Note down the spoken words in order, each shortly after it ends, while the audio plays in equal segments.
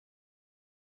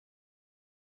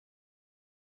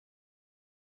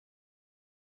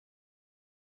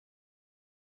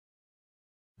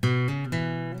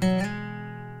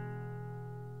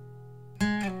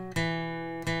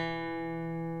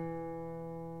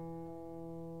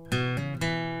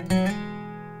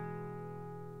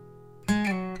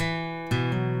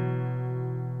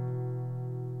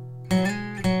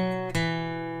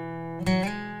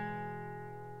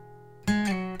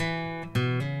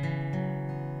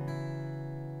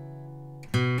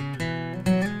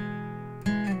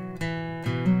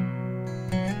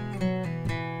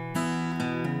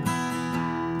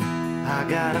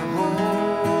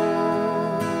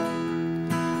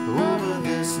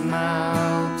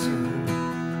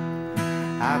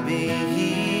I'll be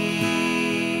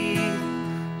here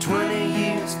 20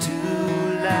 years to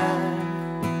life.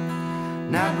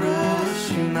 Now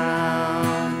Brushy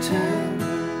Mountain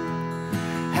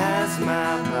has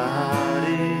my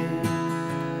body,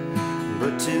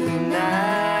 but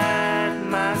tonight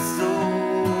my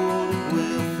soul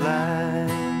will fly.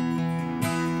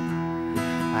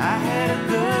 I had a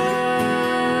girl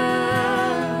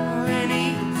in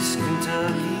East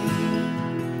Kentucky.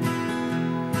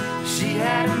 She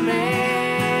had a man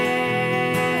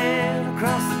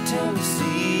across the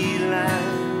Tennessee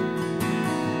line.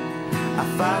 I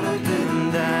followed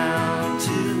them down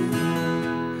to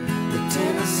the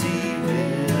Tennessee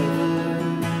River,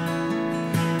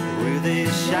 where they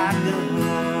shotgun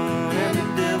and the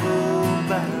devil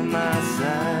by my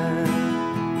side.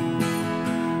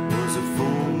 Was a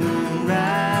full moon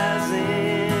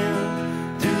rising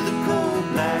through the cold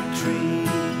black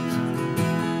trees.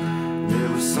 There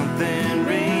was something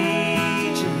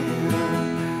raging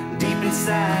deep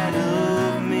inside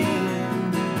of me.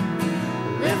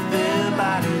 Left their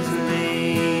bodies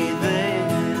lay there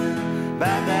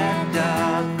by that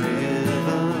dark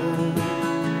river,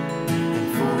 and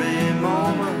for a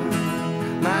moment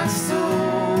my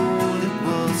soul, it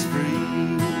was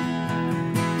free.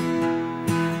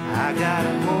 I got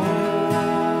home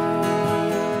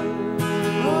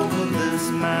over this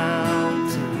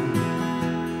mountain.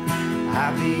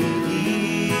 I'll be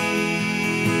here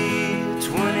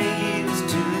 20 years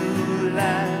to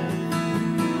life.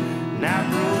 Now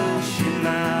Brushy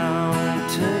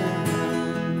Mountain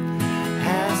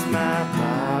has my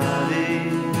body,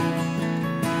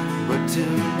 but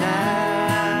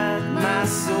tonight my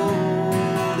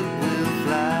soul, it will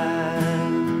fly.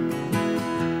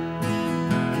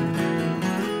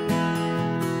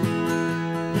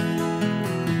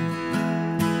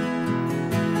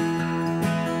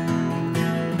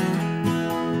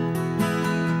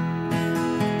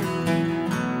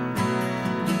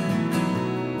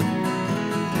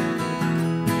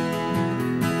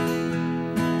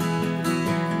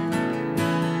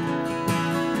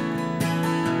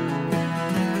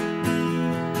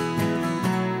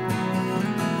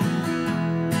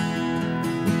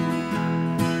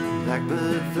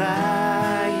 Blackbird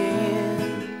flying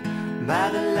by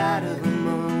the light of the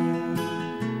moon.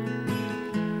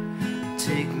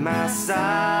 Take my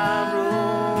sorrow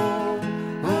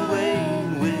away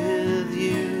with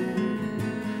you.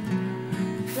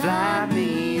 Fly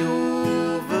me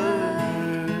over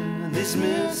these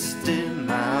misty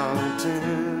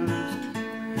mountains,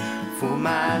 for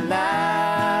my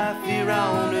life here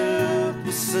on earth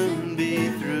will soon be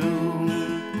through.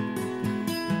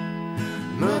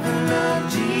 Mother love